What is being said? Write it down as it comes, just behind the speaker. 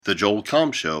The Joel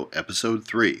Comm Show, Episode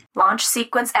 3. Launch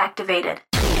sequence activated.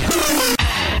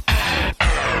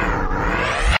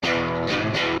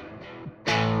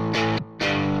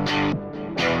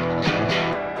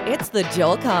 It's the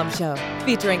Joel Comm Show,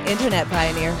 featuring internet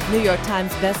pioneer, New York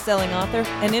Times best-selling author,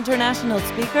 and international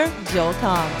speaker, Joel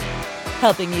Comm.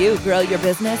 Helping you grow your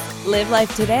business, live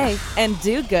life today, and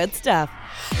do good stuff.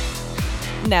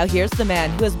 Now here's the man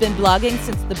who has been blogging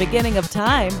since the beginning of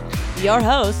time, your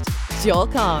host, Joel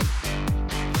Comm.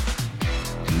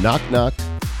 Knock, knock.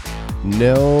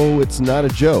 No, it's not a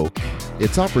joke.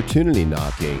 It's opportunity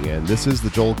knocking, and this is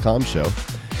the Joel Comm Show.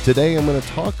 Today I'm going to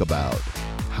talk about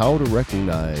how to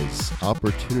recognize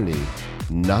opportunity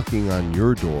knocking on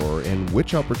your door and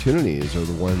which opportunities are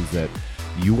the ones that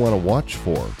you want to watch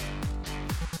for.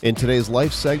 In today's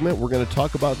life segment, we're going to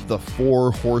talk about the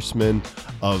Four Horsemen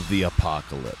of the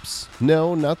Apocalypse.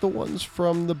 No, not the ones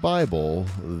from the Bible.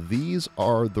 These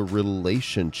are the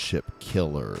relationship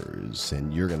killers,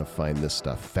 and you're going to find this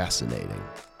stuff fascinating.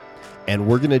 And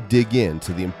we're going to dig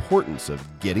into the importance of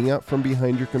getting out from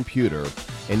behind your computer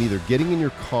and either getting in your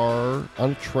car,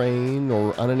 on a train,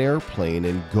 or on an airplane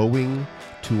and going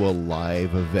to a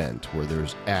live event where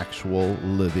there's actual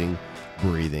living,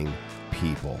 breathing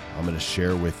people. I'm going to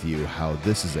share with you how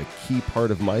this is a key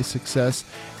part of my success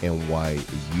and why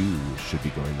you should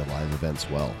be going to live events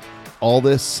well. All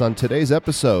this on today's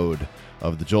episode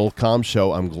of the Joel Comm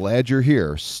Show. I'm glad you're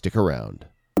here. Stick around.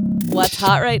 What's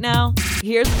hot right now?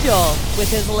 Here's Joel with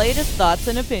his latest thoughts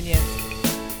and opinions.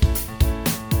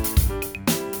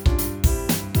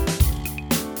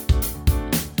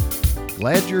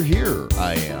 Glad you're here,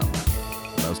 I am.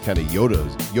 That was kind of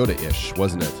Yoda-ish,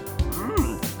 wasn't it?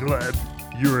 Glad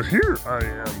you're here, I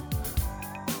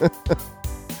am.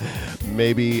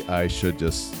 Maybe I should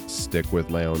just stick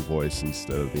with my own voice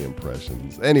instead of the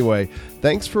impressions. Anyway,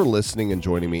 thanks for listening and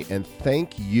joining me, and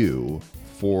thank you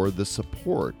for the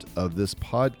support of this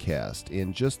podcast.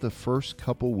 In just the first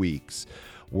couple weeks,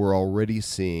 we're already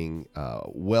seeing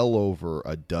well over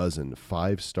a dozen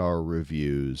 5-star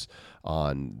reviews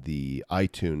on the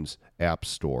iTunes App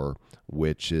Store,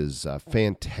 which is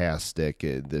fantastic.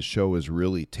 The show is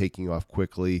really taking off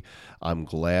quickly. I'm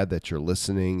glad that you're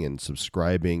listening and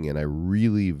subscribing, and I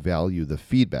really value the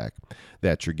feedback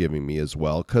that you're giving me as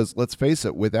well, because let's face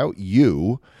it, without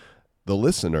you, the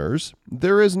listeners,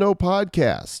 there is no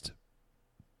podcast.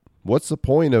 What's the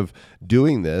point of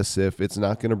doing this if it's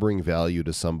not going to bring value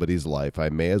to somebody's life? I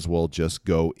may as well just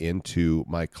go into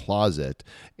my closet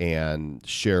and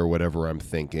share whatever I'm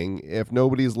thinking. If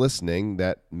nobody's listening,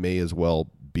 that may as well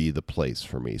be the place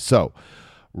for me. So,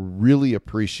 really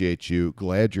appreciate you.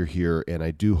 Glad you're here, and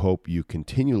I do hope you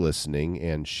continue listening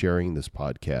and sharing this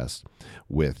podcast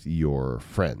with your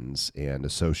friends and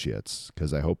associates,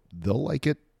 because I hope they'll like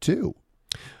it too.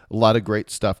 A lot of great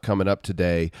stuff coming up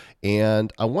today,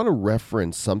 and I want to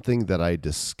reference something that I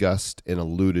discussed and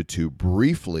alluded to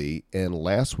briefly in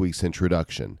last week's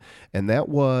introduction, and that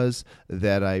was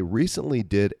that I recently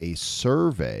did a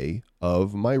survey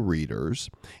of my readers,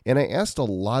 and I asked a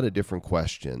lot of different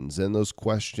questions, and those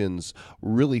questions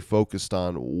really focused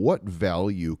on what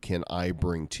value can I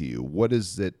bring to you? What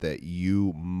is it that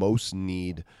you most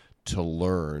need to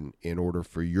learn in order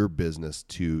for your business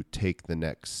to take the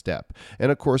next step?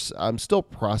 And of course, I'm still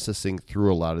processing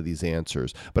through a lot of these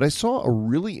answers, but I saw a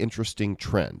really interesting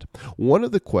trend. One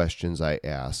of the questions I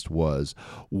asked was,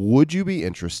 would you be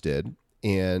interested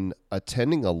in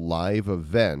attending a live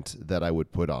event that I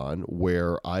would put on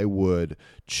where I would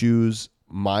choose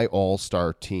my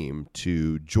all-star team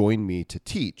to join me to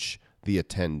teach the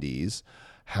attendees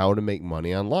how to make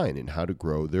money online and how to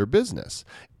grow their business?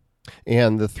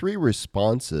 And the 3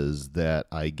 responses that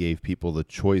I gave people the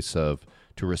choice of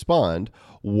to respond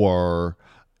were,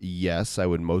 yes, I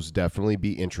would most definitely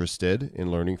be interested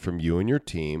in learning from you and your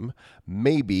team.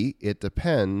 Maybe, it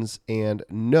depends, and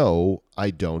no, I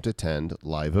don't attend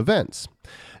live events.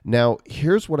 Now,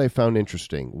 here's what I found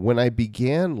interesting. When I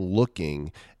began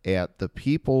looking at the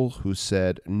people who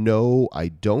said, no, I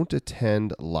don't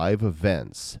attend live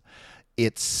events,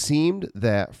 it seemed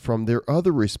that from their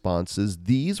other responses,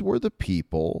 these were the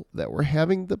people that were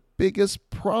having the biggest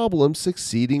problem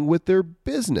succeeding with their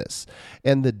business.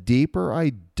 And the deeper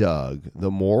I dug,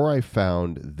 the more I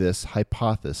found this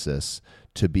hypothesis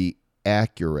to be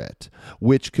accurate,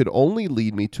 which could only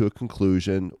lead me to a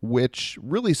conclusion which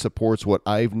really supports what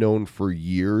I've known for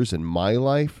years in my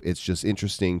life. It's just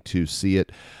interesting to see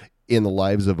it in the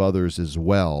lives of others as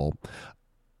well.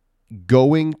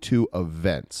 Going to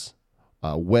events,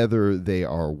 whether they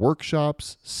are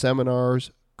workshops,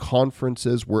 seminars,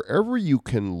 conferences, wherever you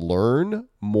can learn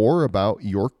more about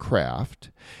your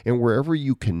craft and wherever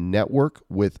you can network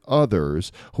with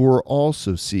others who are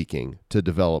also seeking to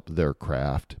develop their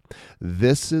craft.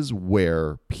 This is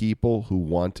where people who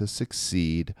want to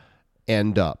succeed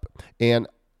end up. And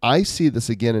I see this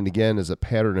again and again as a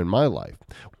pattern in my life.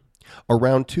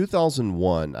 Around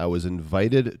 2001, I was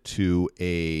invited to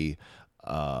a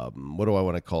what do I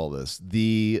want to call this?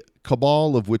 The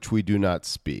cabal of which we do not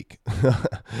speak.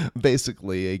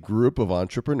 Basically, a group of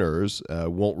entrepreneurs,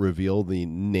 won't reveal the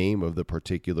name of the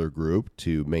particular group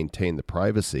to maintain the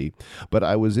privacy, but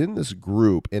I was in this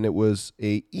group and it was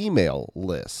a email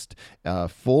list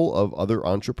full of other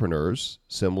entrepreneurs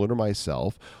similar to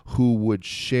myself who would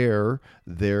share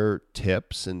their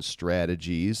tips and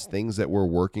strategies, things that were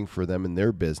working for them in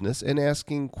their business, and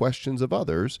asking questions of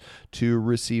others to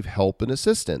receive help and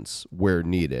assistance where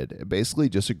needed. Basically,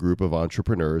 just a group of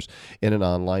entrepreneurs in an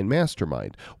online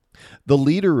mastermind. The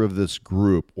leader of this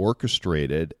group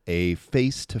orchestrated a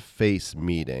face-to-face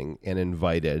meeting and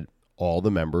invited all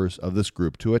the members of this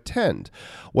group to attend.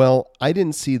 Well, I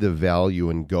didn't see the value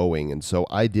in going, and so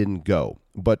I didn't go.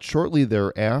 But shortly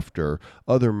thereafter,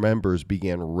 other members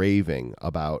began raving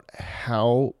about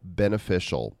how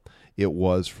beneficial it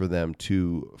was for them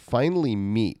to finally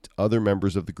meet other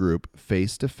members of the group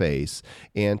face to face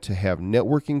and to have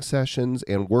networking sessions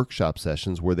and workshop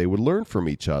sessions where they would learn from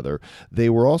each other. They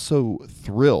were also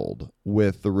thrilled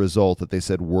with the result that they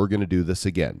said, we're going to do this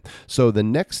again. So the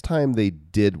next time they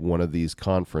did one of these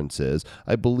conferences,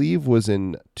 I believe was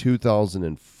in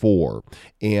 2004,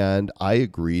 and I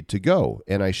agreed to go.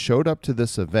 And I showed up to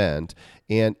this event,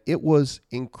 and it was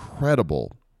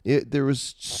incredible. There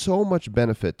was so much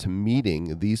benefit to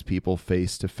meeting these people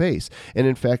face to face. And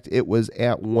in fact, it was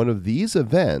at one of these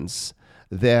events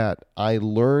that I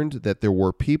learned that there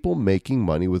were people making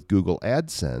money with Google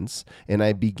AdSense, and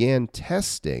I began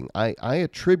testing. I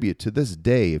attribute to this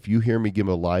day, if you hear me give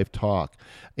a live talk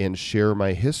and share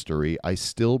my history, I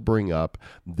still bring up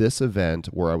this event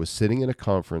where I was sitting in a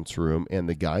conference room and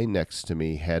the guy next to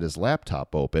me had his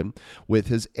laptop open with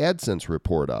his AdSense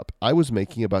report up. I was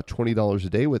making about $20 a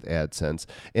day with AdSense,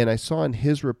 and I saw in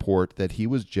his report that he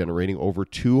was generating over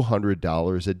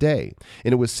 $200 a day.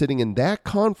 And it was sitting in that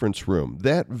conference room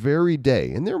that very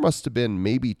day, and there must have been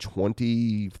maybe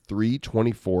 23,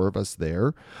 24 of us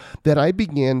there, that I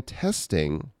began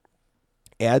testing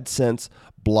AdSense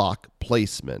block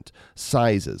placement,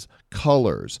 sizes,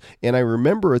 colors. And I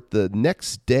remember the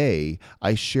next day,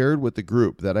 I shared with the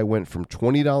group that I went from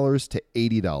 $20 to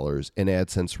 $80 in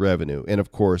AdSense revenue. And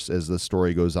of course, as the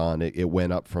story goes on, it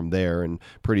went up from there. And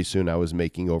pretty soon I was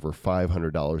making over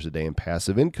 $500 a day in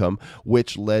passive income,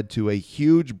 which led to a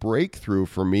huge breakthrough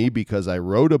for me because I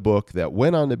wrote a book that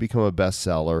went on to become a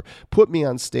bestseller, put me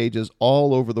on stages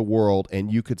all over the world.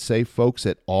 And you could say, folks,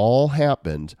 it all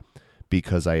happened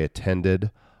because I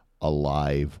attended a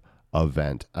live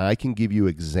event. I can give you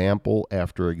example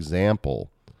after example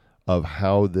of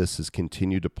how this has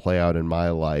continued to play out in my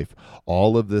life.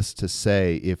 All of this to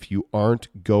say, if you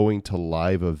aren't going to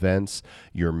live events,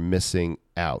 you're missing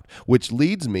out. Which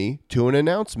leads me to an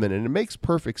announcement, and it makes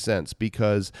perfect sense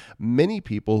because many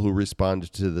people who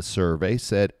responded to the survey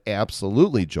said,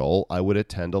 absolutely, Joel, I would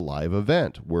attend a live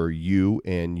event where you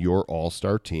and your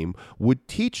all-star team would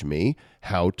teach me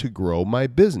how to grow my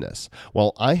business.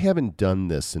 Well, I haven't done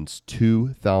this since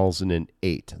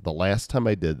 2008. The last time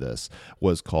I did this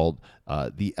was called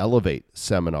the Elevate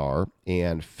Seminar,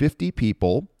 and 50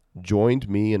 people joined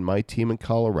me and my team in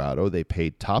Colorado. They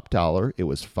paid top dollar. It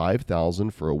was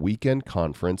 $5,000 for a weekend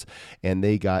conference, and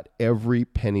they got every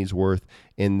penny's worth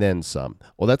and then some.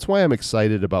 Well, that's why I'm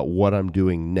excited about what I'm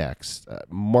doing next.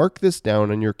 Mark this down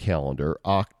on your calendar.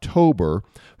 October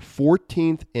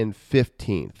 14th and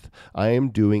 15th, I am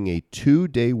doing a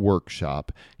 2-day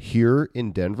workshop here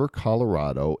in Denver,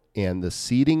 Colorado, and the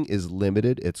seating is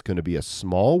limited. It's going to be a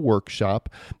small workshop,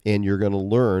 and you're going to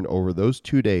learn over those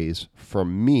 2 days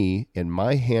from me and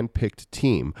my hand-picked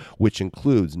team, which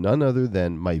includes none other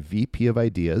than my VP of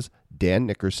Ideas, Dan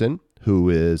Nickerson,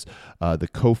 who is the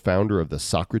co-founder of the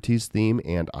Socrates Theme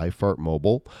and iFart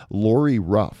Mobile, Lori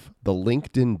Ruff, the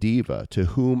LinkedIn diva to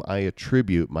whom I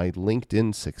attribute my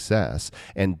LinkedIn success,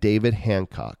 and David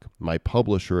Hancock, my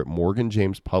publisher at Morgan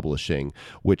James Publishing,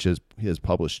 which is has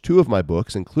published 2 of my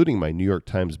books, including my New York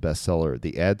Times bestseller,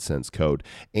 The AdSense Code,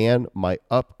 and my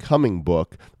upcoming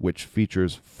book, which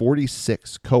features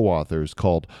 46 co-authors,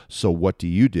 called So What Do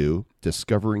You Do?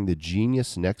 Discovering the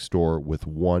Genius Next Door with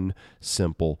One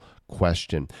Simple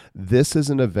Question. This is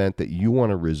an event that you want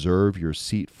to reserve your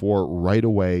seat for right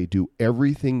away. Do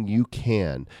everything you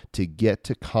can to get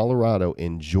to Colorado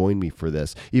and join me for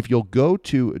this. If you'll go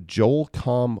to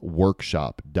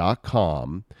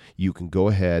joelcommworkshop.com, you can go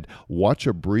ahead, watch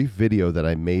a brief video that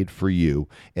I made for you,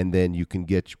 and then you can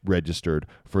get registered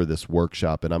for this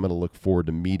workshop. And I'm going to look forward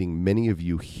to meeting many of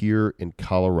you here in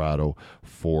Colorado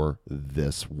for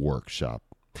this workshop.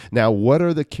 Now, what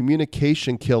are the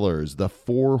communication killers, the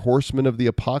 4 horsemen of the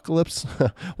apocalypse?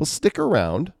 Well, stick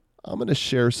around. I'm going to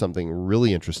share something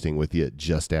really interesting with you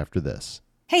just after this.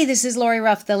 Hey, this is Lori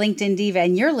Ruff, the LinkedIn Diva,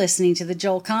 and you're listening to The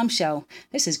Joel Comm Show.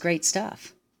 This is great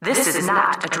stuff. This is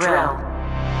not a drill.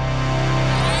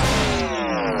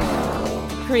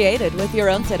 Created with your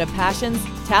own set of passions,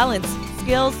 talents,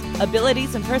 skills,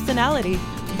 abilities, and personality,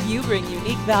 you bring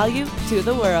unique value to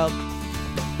the world.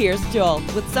 Here's Joel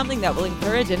with something that will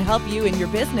encourage and help you in your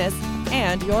business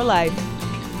and your life.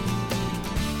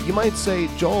 You might say,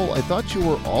 Joel, I thought you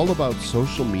were all about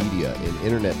social media and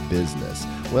internet business.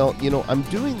 Well, I'm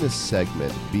doing this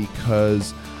segment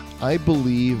because I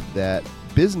believe that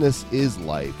business is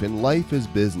life, and life is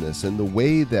business, and the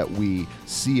way that we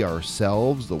see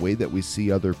ourselves, the way that we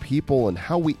see other people, and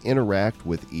how we interact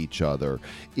with each other,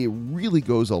 it really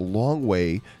goes a long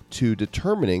way to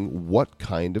determining what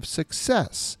kind of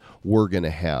success we're going to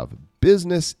have.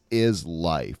 Business is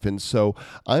life. And so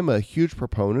I'm a huge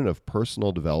proponent of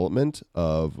personal development,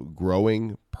 of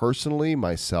growing personally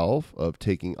myself, of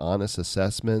taking honest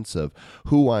assessments of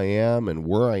who I am and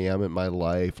where I am in my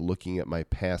life, looking at my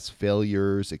past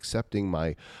failures, accepting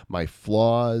my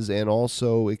flaws, and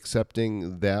also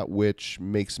accepting that which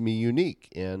makes me unique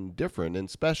and different and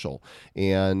special.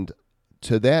 And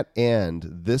to that end,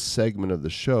 this segment of the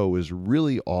show is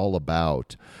really all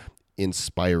about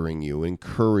inspiring you,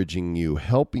 encouraging you,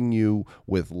 helping you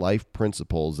with life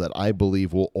principles that I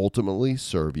believe will ultimately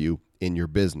serve you in your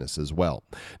business as well.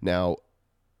 Now,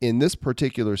 in this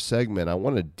particular segment, I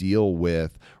want to deal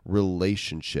with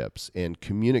relationships and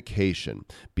communication,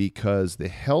 because the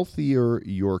healthier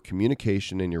your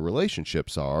communication and your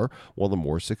relationships are, well, the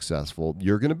more successful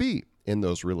you're going to be in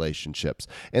those relationships.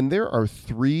 And there are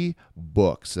 3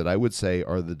 books that I would say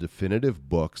are the definitive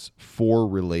books for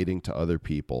relating to other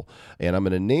people. And I'm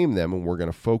going to name them, and we're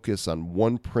going to focus on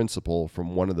one principle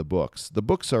from one of the books. The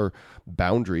books are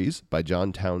Boundaries by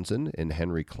John Townsend and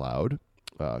Henry Cloud,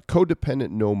 Codependent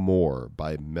No More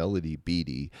by Melody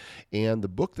Beattie, and the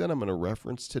book that I'm going to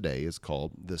reference today is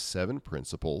called The 7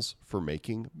 Principles for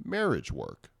Making Marriage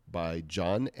Work by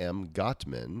John M.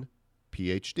 Gottman,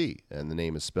 PhD, and the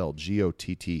name is spelled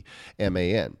Gottman.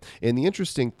 And the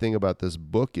interesting thing about this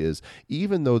book is,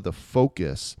 even though the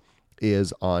focus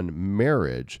is on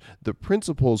marriage, the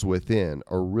principles within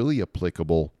are really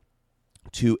applicable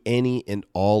to any and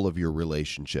all of your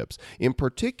relationships. In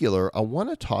particular, I want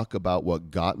to talk about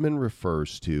what Gottman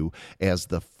refers to as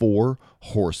the 4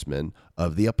 horsemen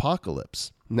of the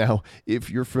apocalypse. Now,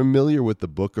 if you're familiar with the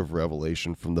book of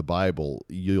Revelation from the Bible,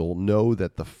 you'll know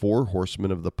that the 4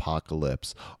 horsemen of the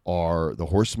apocalypse are the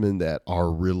horsemen that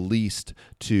are released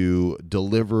to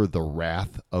deliver the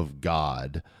wrath of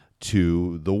God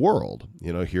to the world,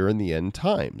 here in the end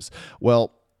times.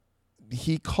 Well,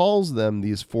 he calls them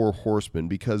these 4 horsemen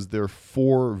because they're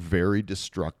 4 very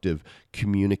destructive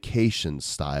communication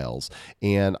styles.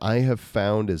 And I have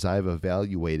found, as I've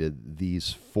evaluated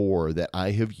these 4, that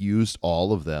I have used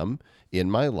all of them in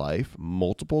my life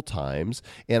multiple times,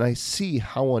 and I see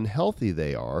how unhealthy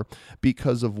they are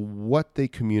because of what they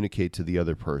communicate to the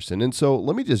other person. And so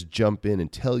let me just jump in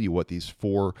and tell you what these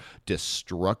 4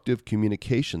 destructive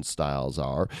communication styles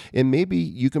are, and maybe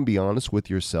you can be honest with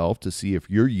yourself to see if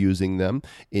you're using them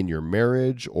in your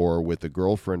marriage, or with a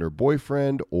girlfriend or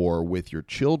boyfriend, or with your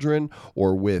children,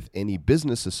 or with any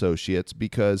business associates,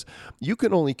 because you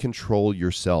can only control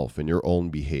yourself and your own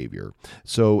behavior.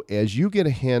 So as you get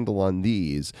a handle on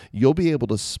these, you'll be able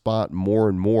to spot more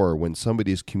and more when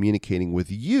somebody is communicating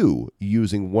with you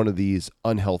using one of these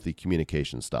unhealthy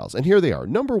communication styles. And here they are.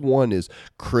 Number 1 is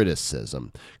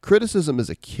criticism. Criticism is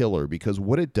a killer because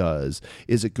what it does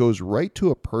is it goes right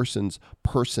to a person's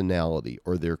personality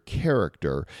or their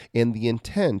character, and the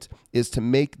intent is to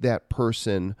make that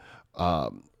person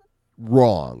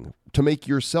wrong, to make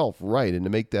yourself right and to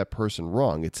make that person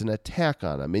wrong. It's an attack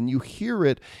on them. And you hear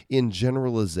it in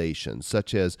generalizations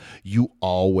such as you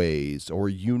always, or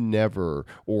you never,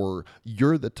 or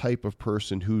you're the type of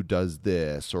person who does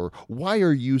this, or why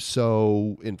are you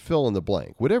so, and fill in the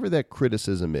blank. Whatever that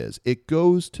criticism is, it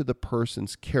goes to the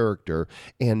person's character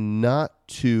and not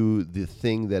to the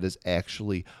thing that is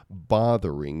actually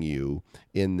bothering you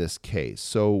in this case.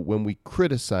 So when we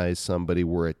criticize somebody,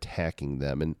 we're attacking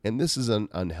them. And this is an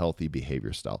unhealthy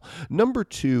behavior style. Number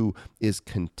 2 is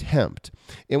contempt.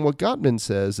 And what Gottman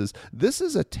says is this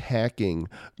is attacking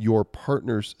your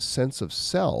partner's sense of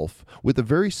self with a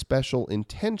very special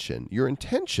intention. Your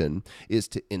intention is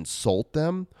to insult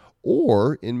them,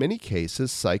 or in many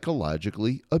cases,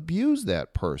 psychologically abuse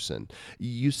that person.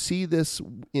 You see this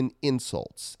in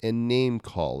insults and name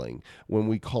calling when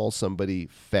we call somebody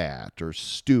fat or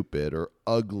stupid or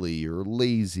ugly or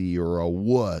lazy or a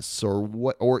wuss or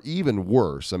what, or even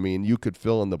worse. I mean, you could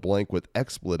fill in the blank with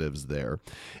expletives there,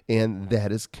 and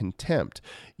that is contempt.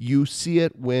 You see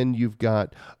it when you've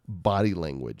got body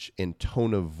language and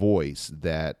tone of voice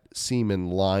that seem in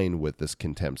line with this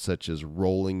contempt, such as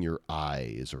rolling your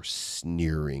eyes or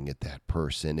sneering at that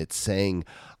person. It's saying,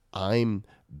 I'm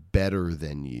better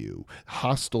than you.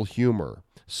 Hostile humor,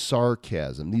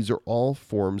 sarcasm, these are all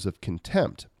forms of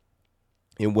contempt.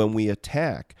 And when we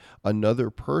attack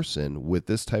another person with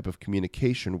this type of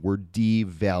communication, we're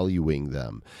devaluing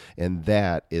them. And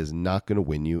that is not going to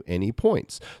win you any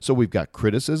points. So we've got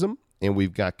criticism and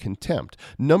we've got contempt.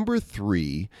 Number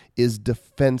 3 is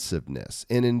defensiveness.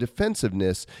 And in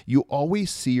defensiveness, you always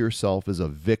see yourself as a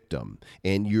victim.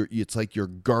 And it's like you're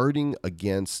guarding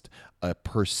against a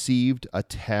perceived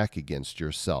attack against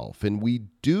yourself. And we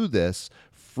do this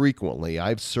frequently.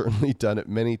 I've certainly done it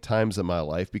many times in my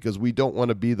life because we don't want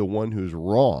to be the one who's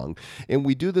wrong. And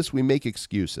we do this, we make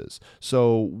excuses.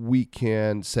 So we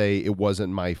can say it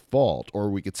wasn't my fault, or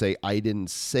we could say I didn't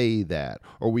say that,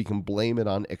 or we can blame it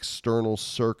on external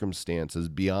circumstances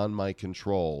beyond my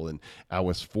control and I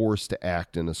was forced to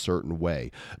act in a certain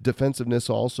way. Defensiveness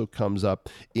also comes up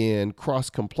in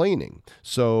cross-complaining.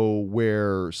 So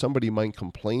where somebody might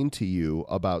complain to you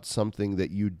about something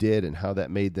that you did and how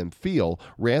that made them feel,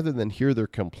 rather than hear their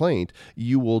complaint,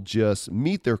 you will just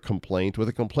meet their complaint with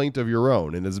a complaint of your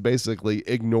own, and it's basically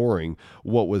ignoring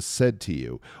what was said to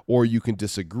you. Or you can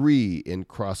disagree in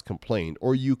cross-complaint,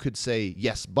 or you could say,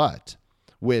 yes, but,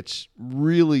 which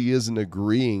really isn't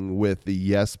agreeing with the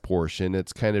yes portion.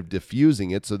 It's kind of diffusing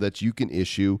it so that you can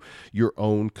issue your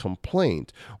own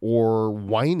complaint. Or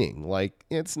whining, like,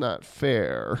 it's not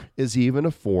fair, is even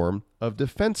a form of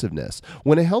defensiveness,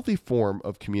 when a healthy form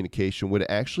of communication would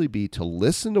actually be to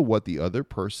listen to what the other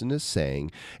person is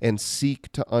saying and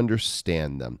seek to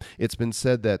understand them. It's been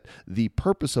said that the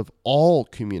purpose of all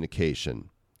communication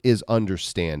is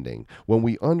understanding. When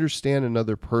we understand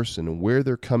another person and where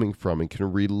they're coming from and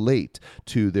can relate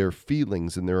to their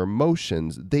feelings and their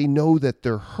emotions, they know that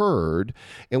they're heard.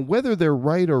 And whether they're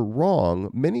right or wrong,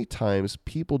 many times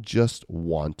people just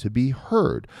want to be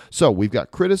heard. So we've got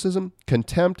criticism,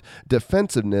 contempt,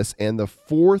 defensiveness, and the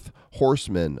fourth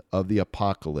horseman of the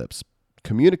apocalypse,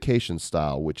 communication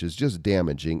style, which is just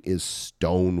damaging, is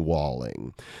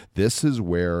stonewalling. This is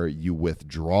where you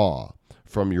withdraw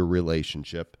from your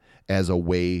relationship as a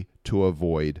way to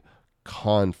avoid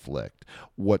conflict.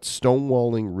 What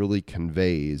stonewalling really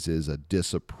conveys is a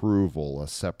disapproval, a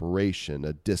separation,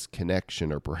 a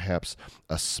disconnection, or perhaps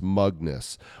a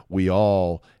smugness. We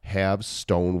all have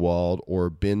stonewalled or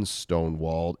been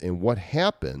stonewalled, and what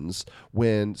happens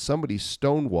when somebody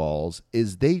stonewalls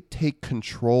is they take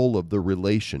control of the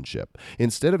relationship.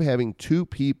 Instead of having two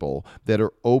people that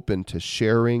are open to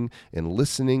sharing and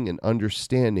listening and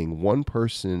understanding, one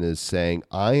person is saying,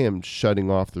 I am shutting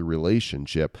off the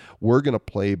relationship. We're going to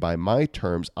play by my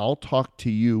terms. I'll talk to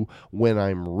you when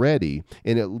I'm ready.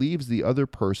 And it leaves the other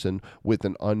person with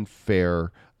an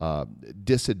unfair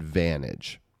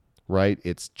disadvantage, right?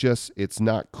 It's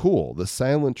not cool. The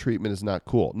silent treatment is not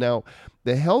cool. Now,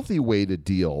 the healthy way to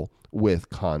deal with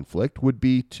conflict would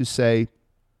be to say,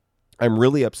 I'm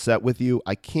really upset with you.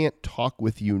 I can't talk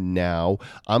with you now.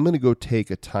 I'm going to go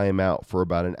take a time out for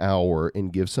about an hour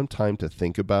and give some time to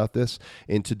think about this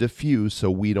and to diffuse so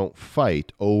we don't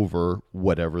fight over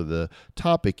whatever the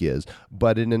topic is.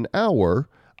 But in an hour,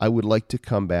 I would like to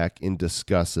come back and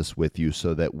discuss this with you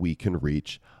so that we can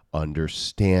reach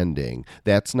understanding.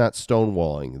 That's not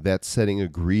stonewalling. That's setting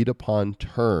agreed upon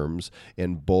terms,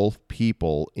 and both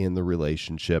people in the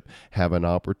relationship have an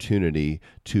opportunity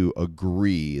to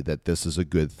agree that this is a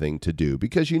good thing to do,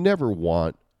 because you never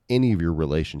want any of your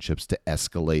relationships to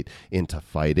escalate into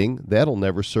fighting. That'll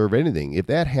never serve anything. If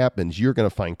that happens, you're going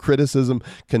to find criticism,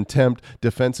 contempt,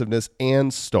 defensiveness,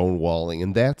 and stonewalling.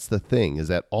 And that's the thing, is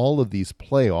that all of these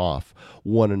play off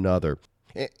one another.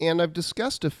 And I've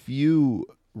discussed a few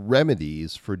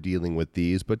remedies for dealing with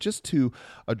these, but just to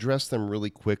address them really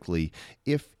quickly,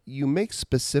 if you make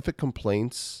specific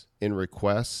complaints in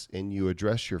requests and you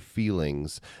address your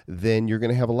feelings, then you're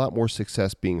going to have a lot more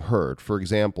success being heard. For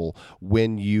example,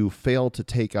 when you failed to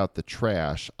take out the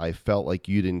trash, I felt like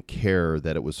you didn't care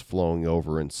that it was flowing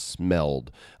over and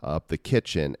smelled up the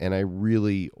kitchen, and I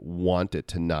really want it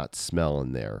to not smell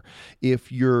in there.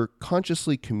 If you're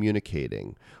consciously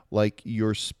communicating, like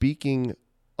you're speaking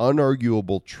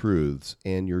unarguable truths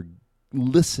and you're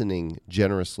listening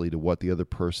generously to what the other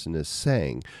person is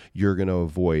saying, you're going to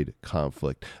avoid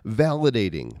conflict.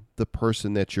 Validating the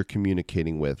person that you're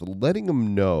communicating with, letting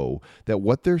them know that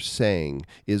what they're saying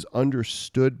is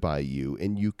understood by you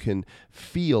and you can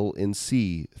feel and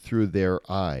see through their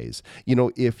eyes. You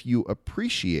know, if you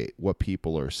appreciate what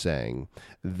people are saying,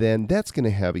 then that's going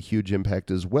to have a huge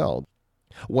impact as well.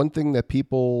 One thing that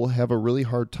people have a really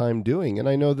hard time doing, and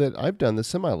I know that I've done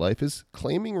this in my life, is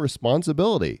claiming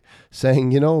responsibility,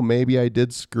 saying, maybe I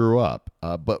did screw up,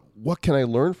 but what can I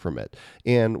learn from it?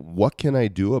 And what can I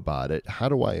do about it? How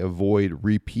do I avoid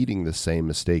repeating the same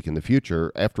mistake in the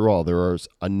future? After all, there are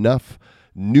enough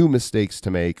new mistakes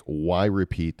to make. Why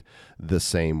repeat the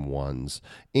same ones?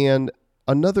 And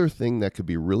another thing that could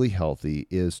be really healthy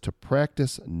is to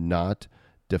practice not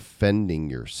defending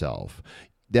yourself.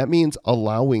 That means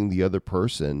allowing the other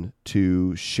person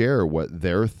to share what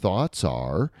their thoughts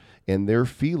are and their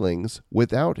feelings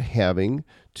without having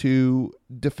to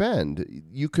defend.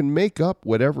 You can make up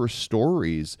whatever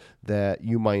stories that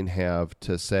you might have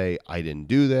to say, I didn't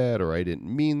do that or I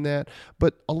didn't mean that.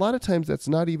 But a lot of times that's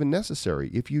not even necessary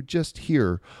if you just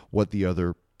hear what the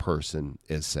other person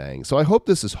is saying. So I hope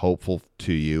this is hopeful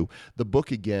to you. The book,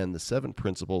 again, The 7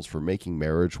 Principles for Making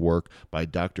Marriage Work by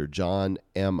Dr. John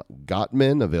M.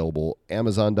 Gottman, available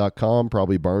Amazon.com,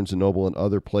 probably Barnes & Noble and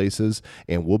other places.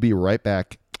 And we'll be right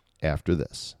back after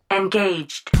this.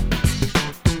 Engaged.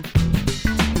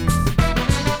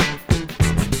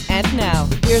 And now,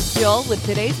 here's Joel with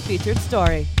today's featured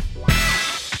story.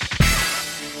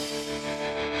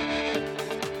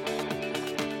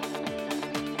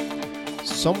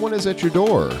 Someone is at your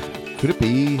door. Could it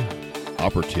be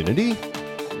opportunity?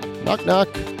 Knock, knock.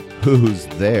 Who's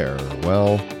there?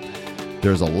 Well,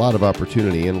 there's a lot of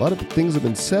opportunity, and a lot of things have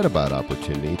been said about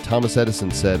opportunity. Thomas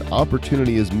Edison said,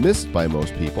 opportunity is missed by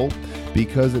most people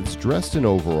because it's dressed in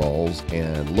overalls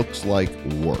and looks like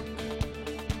work.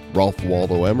 Ralph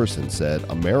Waldo Emerson said,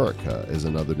 America is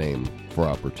another name for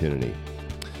opportunity.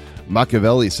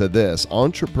 Machiavelli said this,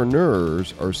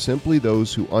 entrepreneurs are simply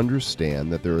those who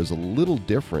understand that there is a little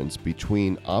difference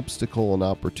between obstacle and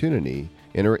opportunity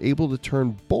and are able to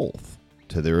turn both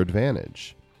to their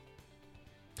advantage.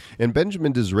 And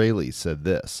Benjamin Disraeli said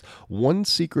this, one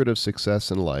secret of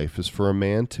success in life is for a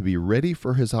man to be ready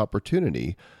for his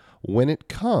opportunity when it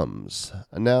comes.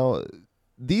 Now,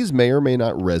 these may or may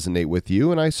not resonate with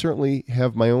you, and I certainly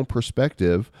have my own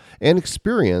perspective and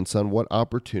experience on what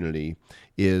opportunity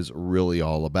is really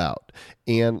all about.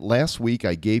 And last week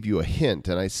I gave you a hint,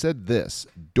 and I said this,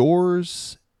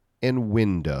 doors and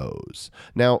windows.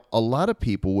 Now, a lot of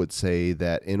people would say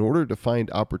that in order to find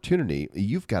opportunity,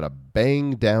 you've got to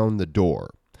bang down the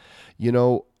door.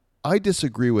 I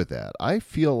disagree with that. I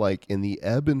feel like in the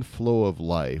ebb and flow of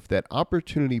life, that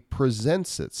opportunity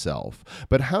presents itself.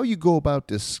 But how you go about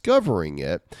discovering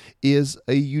it is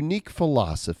a unique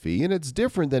philosophy, and it's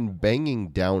different than banging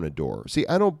down a door. See,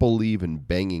 I don't believe in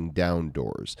banging down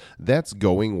doors. That's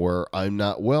going where I'm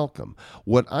not welcome.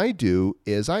 What I do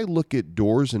is I look at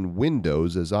doors and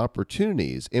windows as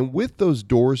opportunities. And with those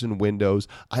doors and windows,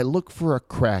 I look for a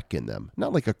crack in them.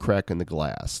 Not like a crack in the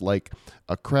glass, like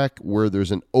a crack where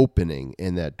there's an opening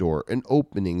in that door, an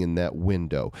opening in that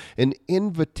window, an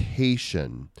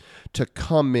invitation to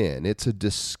come in. It's a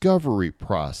discovery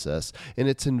process, and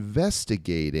it's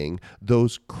investigating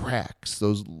those cracks,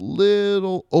 those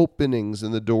little openings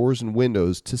in the doors and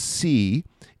windows to see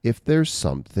if there's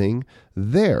something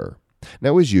there.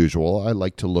 Now, as usual, I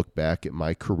like to look back at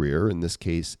my career, in this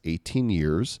case, 18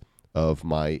 years of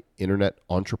my internet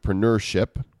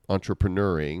entrepreneurial,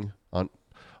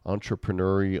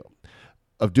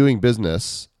 of doing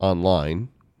business online.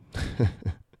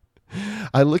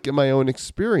 I look at my own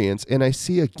experience and I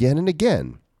see again and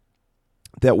again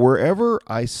that wherever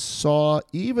I saw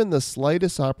even the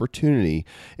slightest opportunity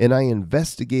and I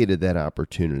investigated that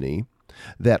opportunity,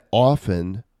 that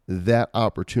often that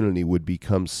opportunity would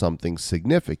become something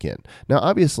significant. Now,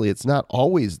 obviously, it's not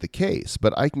always the case,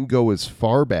 but I can go as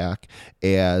far back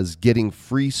as getting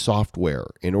free software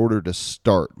in order to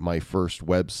start my first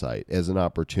website as an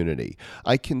opportunity.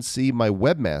 I can see my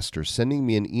webmaster sending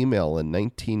me an email in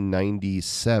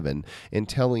 1997 and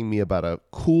telling me about a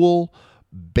cool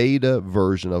beta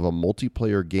version of a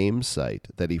multiplayer game site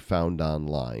that he found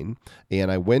online, and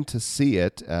I went to see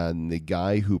it, and the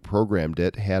guy who programmed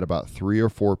it had about 3 or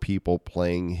 4 people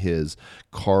playing his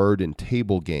card and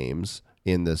table games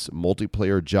in this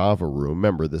multiplayer Java room.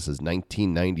 Remember, this is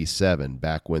 1997,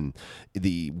 back when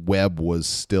the web was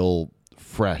still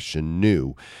fresh and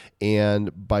new.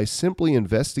 And by simply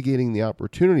investigating the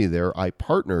opportunity there, I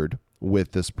partnered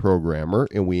with this programmer,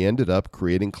 and we ended up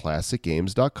creating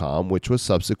ClassicGames.com, which was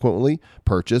subsequently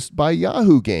purchased by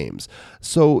Yahoo Games.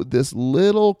 So this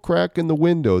little crack in the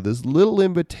window, this little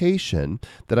invitation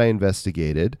that I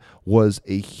investigated, was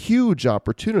a huge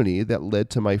opportunity that led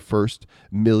to my first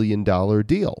 $1 million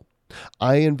deal.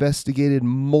 I investigated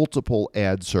multiple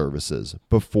ad services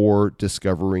before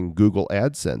discovering Google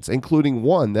AdSense, including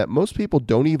one that most people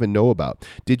don't even know about.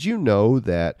 Did you know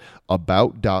that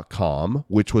About.com,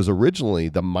 which was originally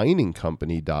the mining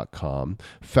company.com,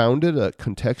 founded a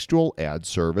contextual ad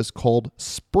service called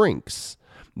Sprinks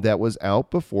that was out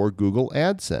before Google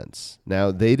AdSense?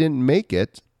 Now, they didn't make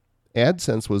it.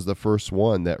 AdSense was the first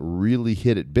one that really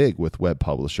hit it big with web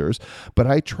publishers, but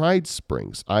I tried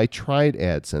Sprinks, I tried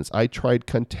AdSense, I tried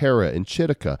Contera and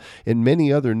Chitika and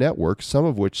many other networks, some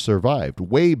of which survived.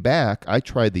 Way back, I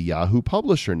tried the Yahoo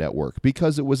Publisher Network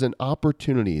because it was an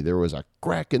opportunity. There was a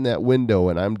crack in that window,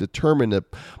 and I'm determined to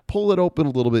pull it open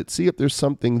a little bit, see if there's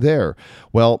something there.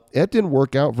 Well, it didn't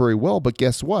work out very well, but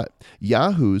guess what?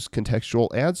 Yahoo's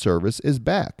contextual ad service is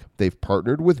back. They've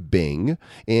partnered with Bing,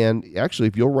 and actually,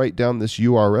 if you'll write down this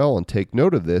URL and take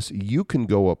note of this, you can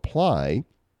go apply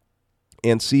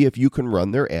and see if you can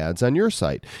run their ads on your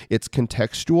site. It's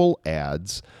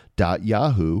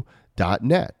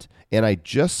contextualads.yahoo.net. And I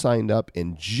just signed up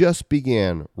and just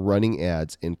began running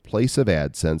ads in place of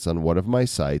AdSense on one of my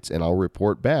sites, and I'll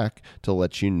report back to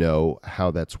let you know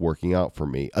how that's working out for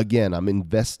me. Again, I'm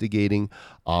investigating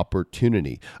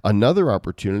opportunity. Another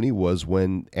opportunity was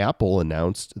when Apple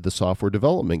announced the software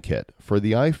development kit for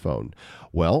the iPhone.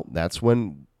 Well, that's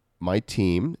when my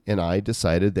team and I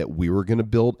decided that we were going to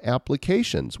build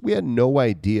applications. We had no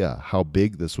idea how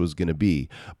big this was going to be,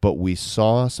 but we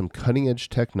saw some cutting-edge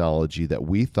technology that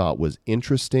we thought was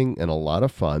interesting and a lot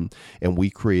of fun, and we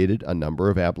created a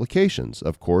number of applications.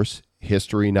 Of course,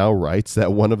 history now writes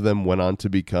that one of them went on to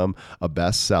become a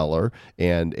bestseller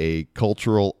and a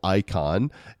cultural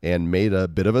icon and made a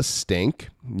bit of a stink,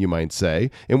 you might say,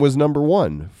 and was number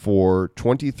 1 for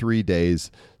 23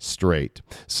 days straight.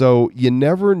 So you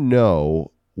never know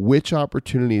which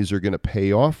opportunities are going to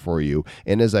pay off for you.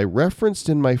 And as I referenced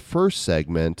in my first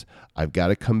segment, I've got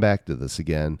to come back to this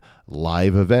again.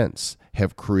 Live events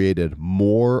have created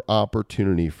more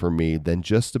opportunity for me than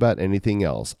just about anything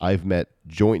else. I've met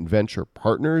joint venture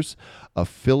partners,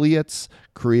 affiliates,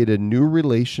 created new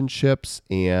relationships,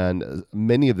 and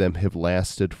many of them have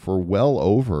lasted for well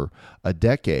over a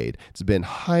decade. It's been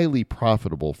highly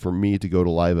profitable for me to go to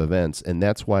live events, and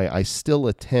that's why I still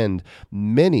attend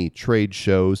many trade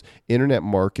shows, internet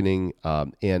marketing,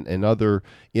 and other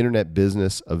internet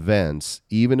business events,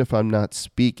 even if I'm not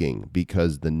speaking,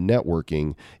 because the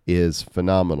networking is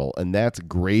phenomenal, and that's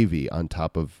gravy on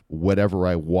top of whatever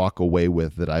I walk away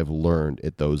with that I've learned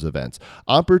at those events.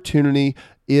 Opportunity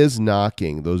is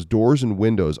knocking. Those doors and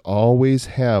windows always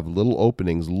have little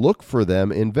openings. Look for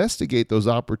them, investigate those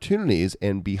opportunities,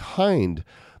 and behind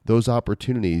those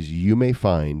opportunities, you may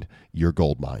find your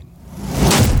gold mine.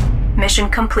 Mission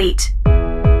complete.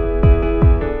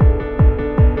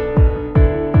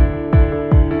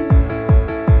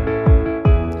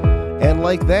 And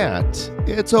like that,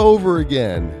 it's over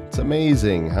again. It's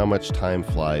amazing how much time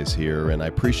flies here, and I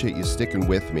appreciate you sticking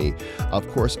with me. Of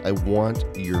course, I want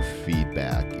your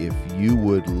feedback. If you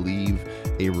would leave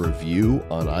a review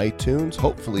on iTunes,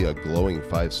 hopefully a glowing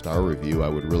 5-star review, I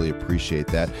would really appreciate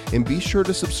that. And be sure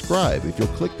to subscribe. If you'll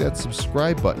click that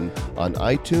subscribe button on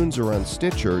iTunes or on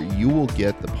Stitcher, you will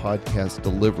get the podcast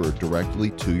delivered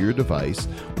directly to your device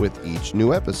with each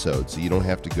new episode, so you don't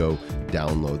have to go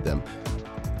download them.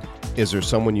 Is there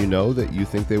someone you know that you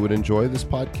think they would enjoy this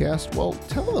podcast? Well,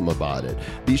 tell them about it.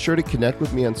 Be sure to connect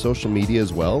with me on social media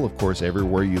as well. Of course,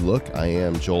 everywhere you look, I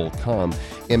am Joel Comm.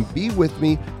 And be with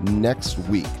me next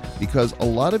week, because a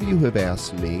lot of you have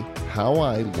asked me how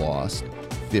I lost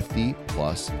 50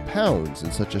 plus pounds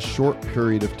in such a short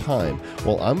period of time.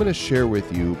 Well, I'm going to share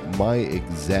with you my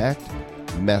exact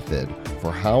method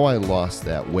for how I lost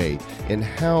that weight and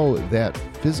how that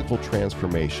physical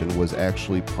transformation was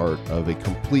actually part of a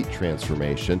complete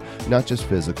transformation, not just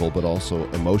physical, but also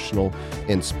emotional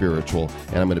and spiritual.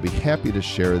 And I'm going to be happy to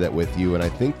share that with you. And I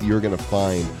think you're going to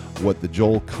find what the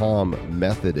Joel Comm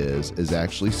method is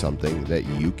actually something that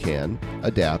you can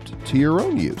adapt to your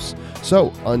own use.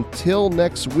 So until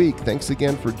next week, thanks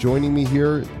again for joining me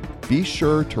here. Be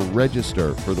sure to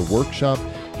register for the workshop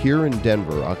here in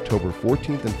Denver, October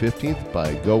 14th and 15th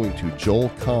by going to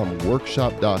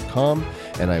joelcommworkshop.com,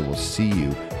 and I will see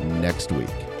you next week.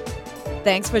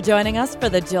 Thanks for joining us for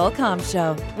the Joel Comm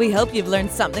Show. We hope you've learned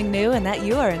something new and that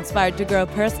you are inspired to grow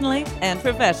personally and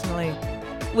professionally.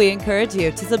 We encourage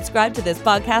you to subscribe to this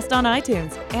podcast on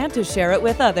iTunes and to share it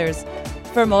with others.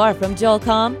 For more from Joel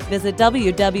Comm, visit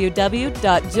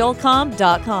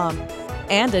www.joelcomm.com.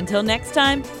 And until next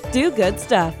time, do good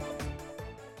stuff.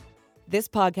 This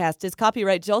podcast is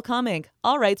copyright Joel Comm Inc.,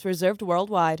 all rights reserved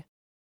worldwide.